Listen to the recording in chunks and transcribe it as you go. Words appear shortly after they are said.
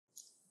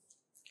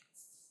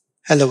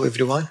Hello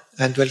everyone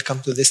and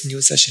welcome to this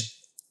new session.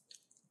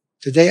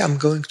 Today I'm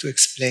going to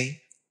explain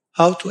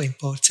how to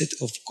import set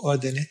of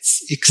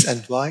coordinates x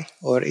and y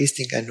or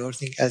easting and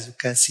northing as you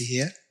can see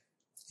here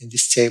in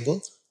this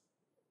table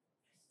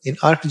in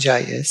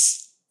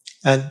ArcGIS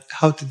and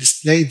how to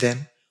display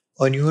them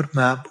on your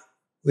map.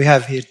 We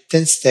have here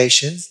 10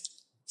 stations,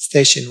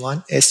 station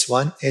 1,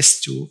 S1,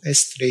 S2,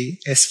 S3,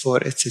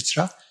 S4,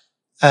 etc.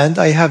 And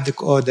I have the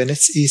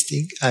coordinates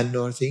easting and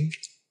northing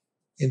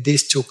in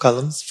these two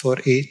columns for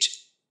each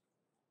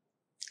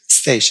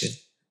station.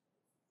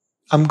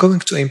 I'm going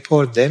to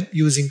import them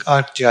using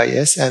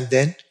ArcGIS and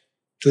then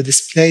to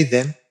display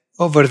them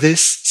over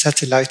this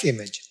satellite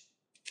image.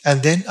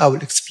 And then I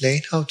will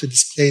explain how to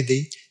display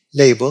the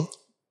label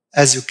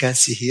as you can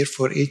see here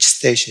for each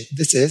station.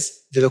 This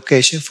is the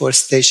location for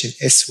station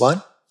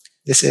S1.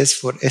 This is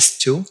for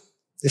S2.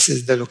 This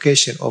is the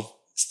location of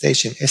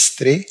station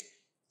S3,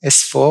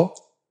 S4,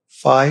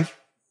 5,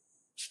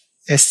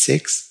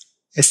 S6,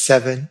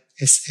 S7,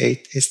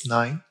 S8,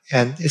 S9,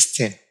 and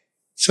S10.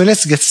 So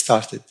let's get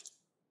started.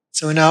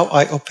 So now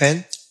I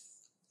open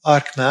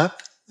ArcMap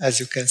as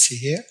you can see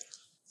here.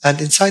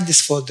 And inside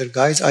this folder,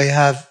 guys, I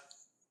have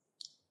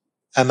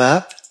a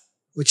map,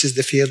 which is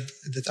the field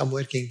that I'm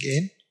working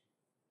in.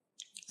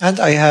 And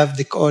I have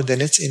the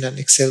coordinates in an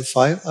Excel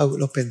file. I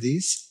will open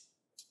these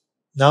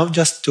now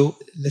just to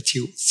let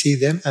you see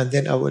them, and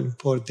then I will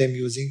import them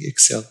using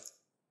Excel.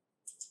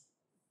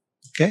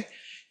 Okay,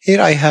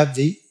 here I have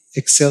the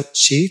Excel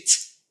sheet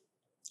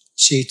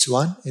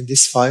 1 in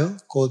this file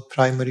called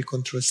primary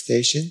control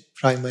station,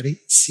 primary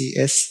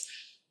CS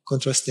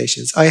control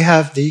stations. I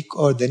have the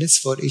coordinates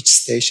for each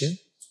station.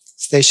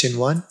 Station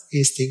 1,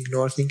 easting,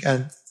 northing,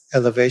 and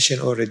elevation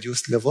or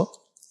reduced level.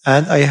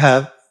 And I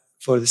have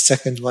for the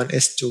second one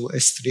S2,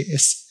 S3,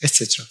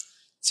 etc.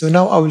 So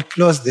now I will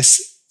close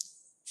this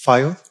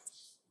file.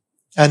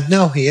 And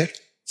now here,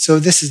 so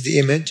this is the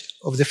image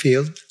of the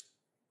field.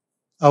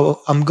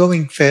 I'm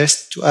going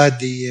first to add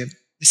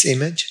this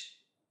image.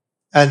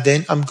 And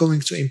then I'm going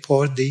to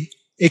import the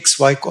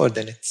XY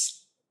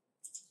coordinates.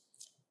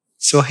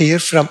 So here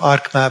from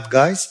ArcMap,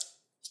 guys,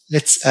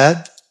 let's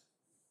add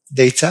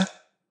data.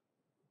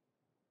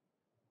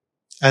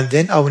 And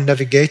then I will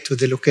navigate to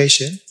the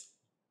location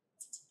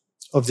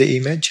of the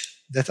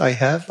image that I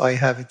have. I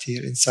have it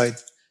here inside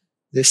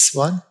this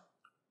one.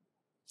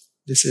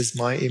 This is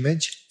my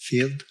image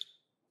field.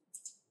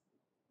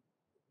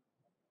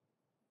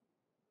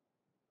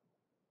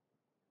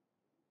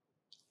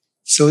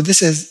 So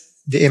this is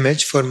the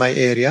image for my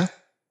area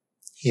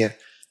here.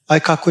 I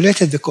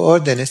calculated the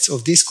coordinates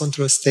of these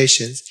control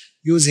stations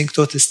using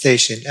total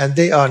station, and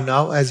they are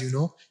now, as you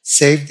know,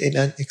 saved in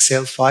an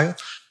Excel file.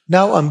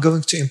 Now I'm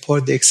going to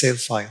import the Excel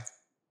file.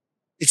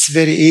 It's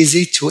very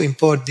easy to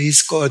import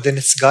these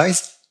coordinates,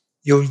 guys.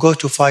 You will go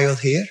to File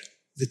here,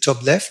 the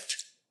top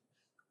left,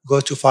 go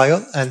to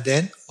File, and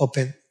then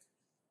open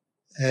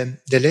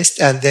the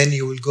list, and then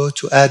you will go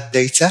to Add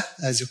Data,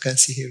 as you can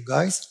see here,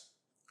 guys.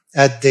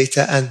 Add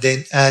data and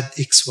then add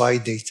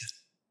XY data.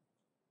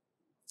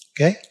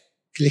 Okay,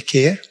 click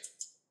here.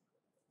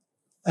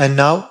 And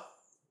now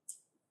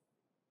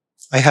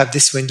I have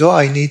this window.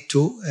 I need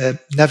to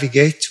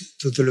navigate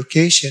to the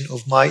location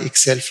of my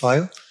Excel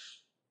file.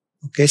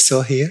 Okay,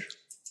 so here,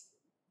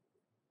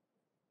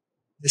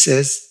 this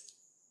is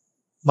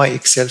my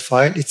Excel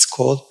file. It's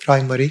called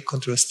Primary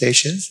Control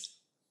Stations.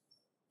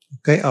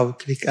 Okay, I will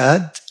click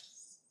Add.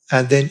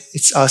 And then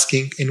it's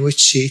asking in which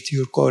sheet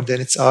your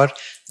coordinates are.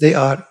 They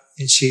are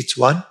in sheet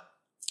 1.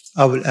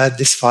 I will add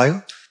this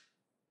file.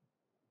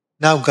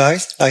 Now,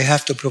 guys, I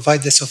have to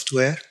provide the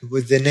software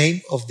with the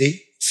name of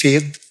the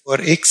field for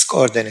X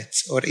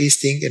coordinates, or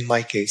easting in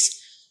my case.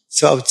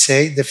 So I would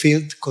say the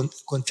field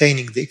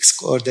containing the X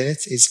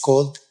coordinates is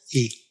called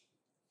E.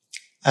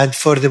 And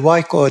for the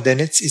Y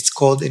coordinates, it's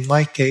called, in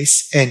my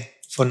case, N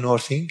for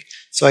northing.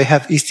 So I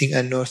have easting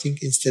and northing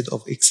instead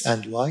of X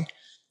and Y.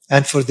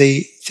 And for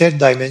the third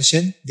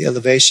dimension, the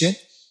elevation,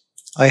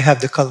 I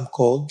have the column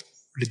called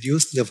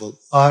reduced level,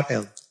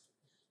 RL.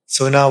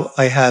 So now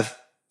I have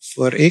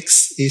for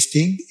X,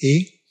 easting,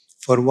 E,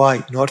 for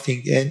Y,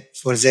 northing, N,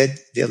 for Z,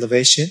 the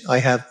elevation, I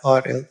have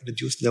RL,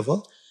 reduced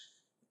level.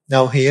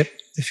 Now here,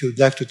 if you would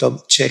like to double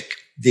check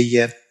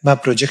the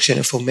map projection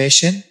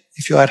information,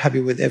 if you are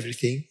happy with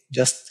everything,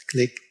 just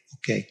click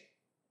OK.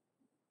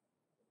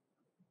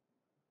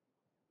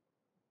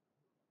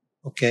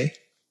 OK.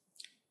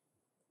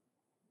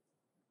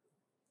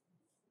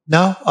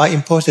 Now I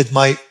imported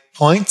my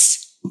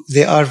points.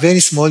 They are very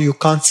small. You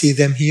can't see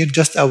them here.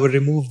 Just I will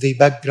remove the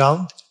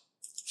background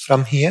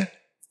from here.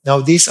 Now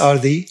these are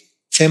the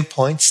 10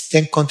 points,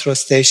 10 control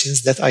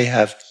stations that I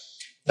have.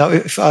 Now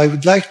if I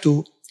would like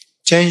to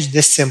change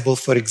this symbol,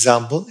 for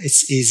example,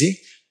 it's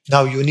easy.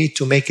 Now you need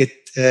to make it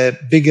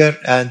bigger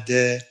and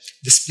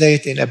display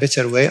it in a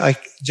better way. I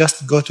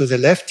just go to the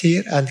left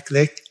here and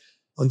click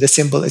on the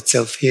symbol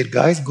itself. Here,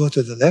 guys, go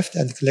to the left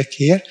and click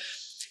here.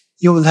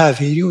 You will have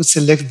here, you will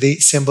select the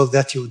symbol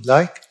that you would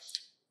like.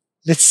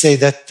 Let's say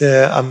that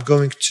I'm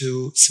going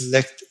to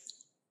select,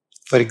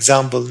 for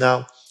example,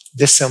 now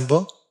this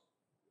symbol.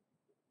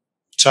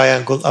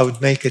 triangle, I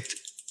would make it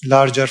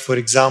larger, for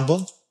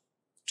example,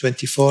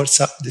 24,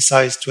 the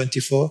size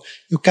 24.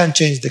 You can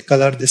change the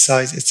color, the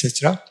size,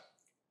 etc.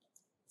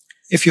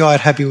 If you are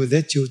happy with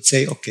it, you would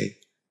say OK.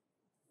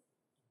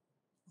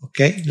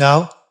 Okay,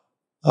 now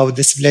I will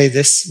display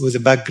this with a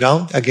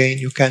background. Again,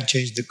 you can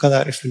change the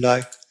color if you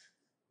like.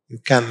 You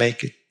can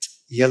make it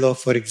yellow,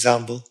 for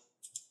example,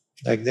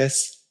 like this.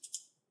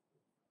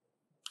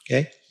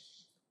 Okay.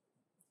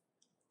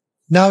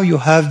 Now you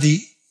have the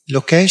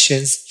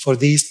locations for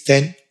these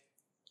 10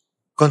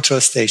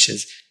 control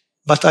stations,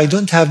 but I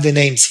don't have the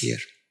names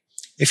here.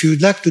 If you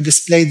would like to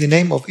display the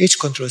name of each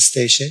control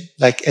station,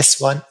 like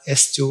S1,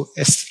 S2,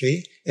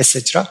 S3,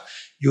 etc.,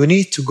 you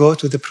need to go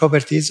to the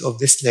properties of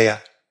this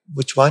layer.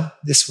 Which one?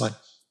 This one,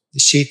 the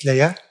sheet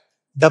layer.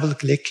 Double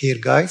click here,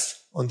 guys,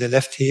 on the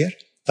left here,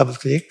 double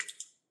click.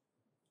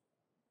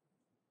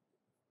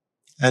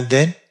 And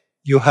then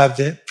you have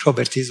the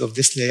properties of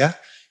this layer.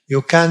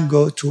 You can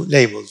go to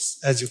labels.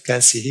 As you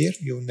can see here,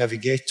 you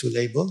navigate to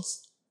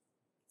labels.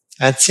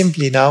 And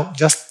simply now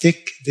just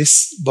tick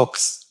this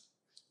box,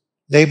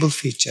 label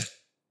feature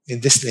in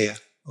this layer.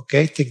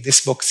 Okay, tick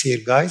this box here,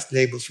 guys,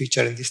 label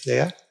feature in this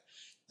layer.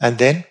 And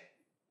then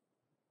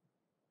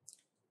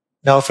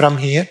now from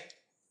here,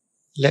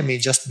 let me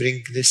just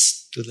bring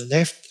this to the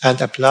left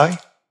and apply.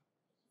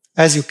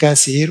 As you can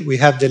see here, we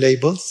have the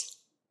labels,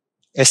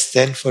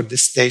 S10 for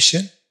this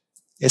station,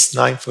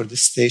 S9 for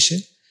this station.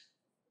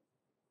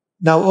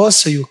 Now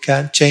also you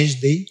can change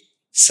the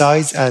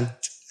size and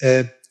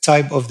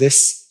type of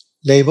this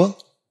label.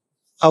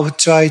 I would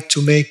try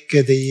to make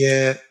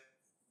the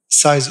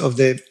size of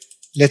the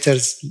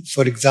letters,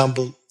 for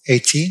example,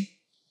 18.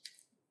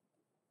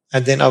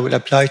 And then I will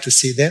apply to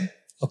see them.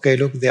 Okay,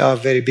 look, they are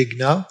very big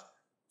now.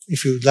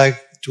 If you would like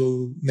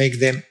to make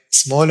them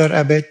smaller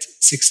a bit,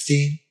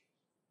 16,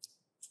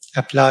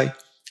 apply.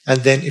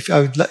 And then if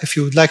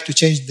you would like to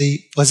change the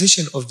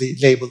position of the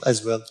label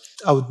as well,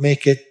 I would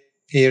make it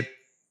here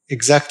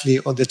exactly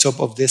on the top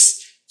of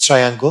this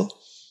triangle.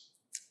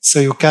 So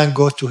you can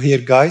go to here,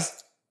 guys,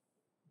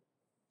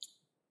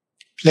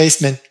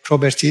 placement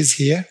properties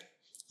here,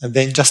 and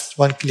then just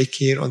one click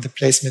here on the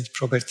placement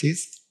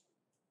properties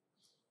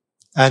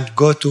and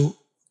go to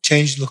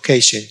change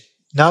location.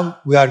 Now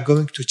we are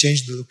going to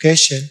change the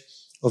location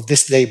of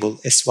this label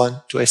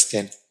S1 to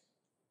S10.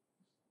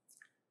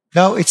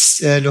 Now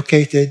it's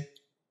located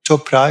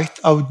top right.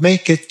 I would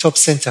make it top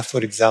center,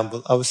 for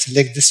example. I would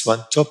select this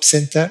one, top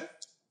center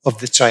of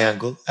the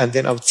triangle, and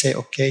then I would say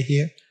OK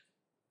here,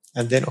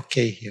 and then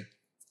OK here.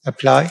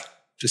 Apply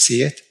to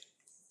see it.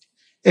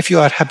 If you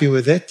are happy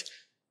with it,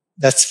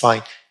 that's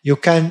fine. You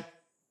can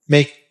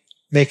make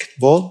it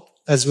bold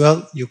as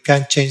well. You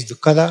can change the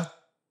color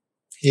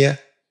here.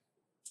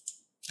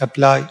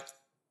 Apply,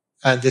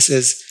 and this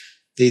is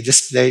the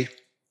display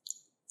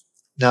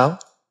now.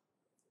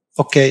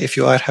 Okay, if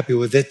you are happy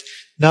with it.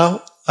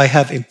 Now I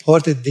have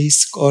imported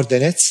these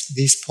coordinates,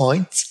 these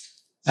points,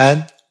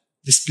 and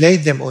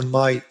displayed them on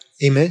my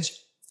image.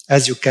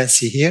 As you can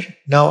see here,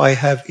 now I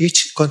have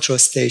each control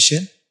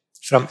station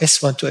from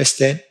S1 to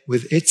S10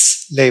 with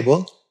its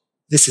label.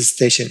 This is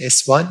station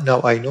S1.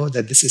 Now I know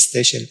that this is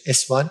station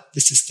S1.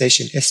 This is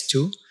station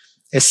S2,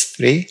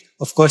 S3.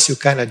 Of course, you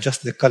can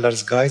adjust the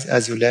colors, guys,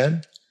 as you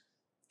learned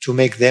to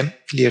make them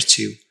clear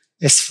to you.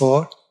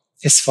 S4,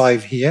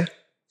 S5 here,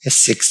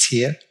 S6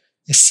 here,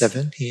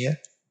 S7 here,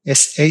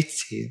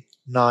 S8 here,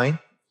 9,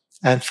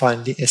 and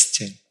finally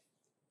S10.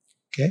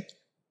 Okay.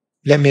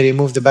 Let me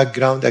remove the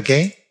background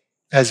again.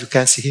 As you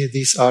can see here,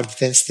 these are the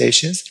 10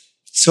 stations.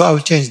 So I will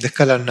change the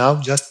color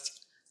now just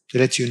to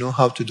let you know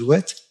how to do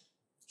it.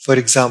 For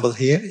example,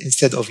 here,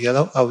 instead of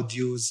yellow, I would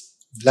use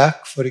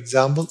black, for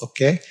example.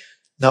 Okay.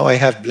 Now I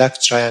have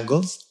black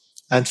triangles.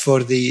 And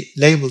for the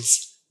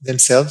labels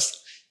themselves,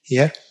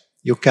 here,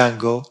 you can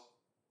go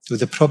to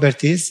the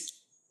properties,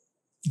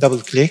 double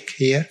click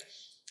here,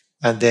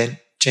 and then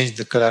change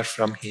the color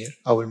from here.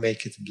 I will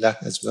make it black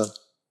as well.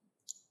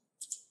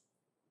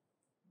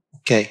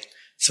 Okay,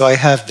 so I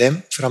have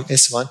them from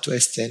S1 to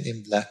S10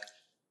 in black.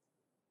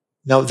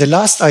 Now the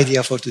last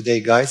idea for today,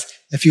 guys,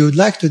 if you would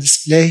like to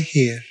display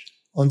here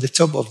on the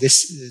top of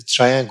this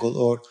triangle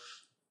or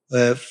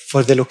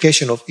for the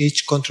location of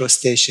each control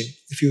station,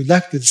 if you would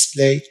like to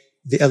display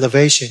the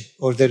elevation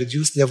or the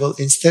reduced level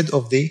instead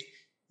of the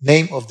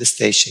name of the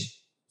station.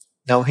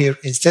 Now here,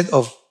 instead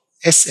of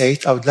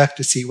S8, I would like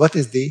to see what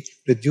is the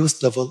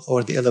reduced level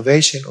or the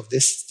elevation of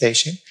this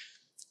station.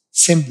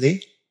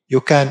 Simply, you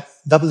can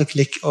double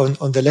click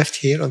on the left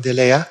here on the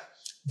layer,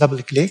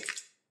 double click,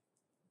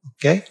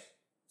 okay?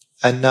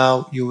 And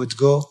now you would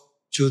go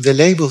to the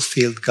label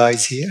field,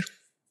 guys, here,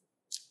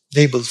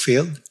 label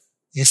field.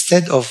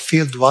 Instead of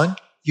field 1,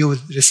 you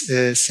would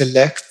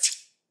select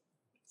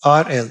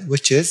RL,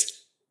 which is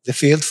the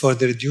field for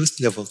the reduced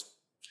level.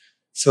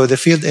 So the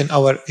field in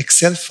our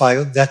Excel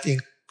file that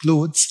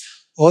includes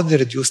all the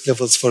reduced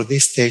levels for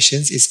these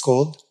stations is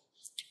called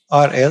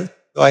RL.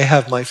 So I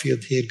have my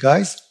field here,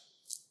 guys.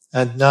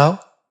 And now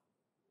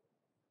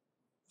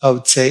I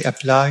would say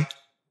apply.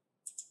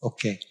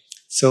 Okay.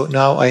 So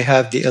now I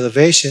have the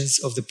elevations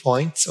of the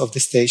points of the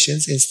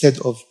stations instead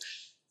of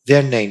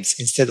their names.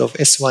 Instead of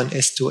S1,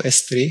 S2,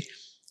 S3,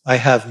 I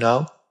have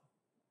now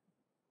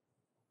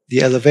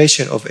the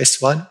elevation of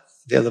S1,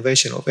 the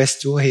elevation of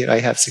S2. Here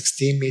I have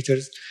 16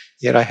 meters.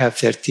 Here I have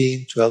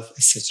 13, 12,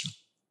 etc.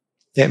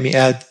 Let me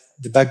add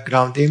the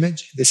background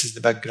image. This is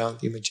the background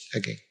image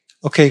again.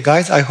 Okay,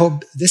 guys, I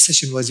hope this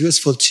session was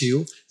useful to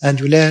you and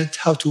you learned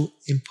how to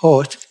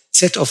import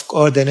set of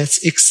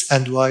coordinates X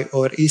and Y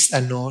or east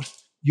and north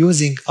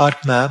using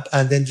ArcMap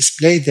and then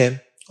display them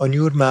on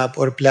your map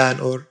or plan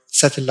or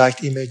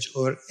satellite image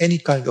or any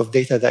kind of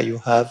data that you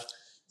have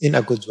in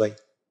a good way.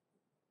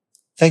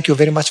 Thank you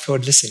very much for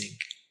listening.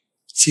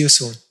 See you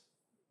soon.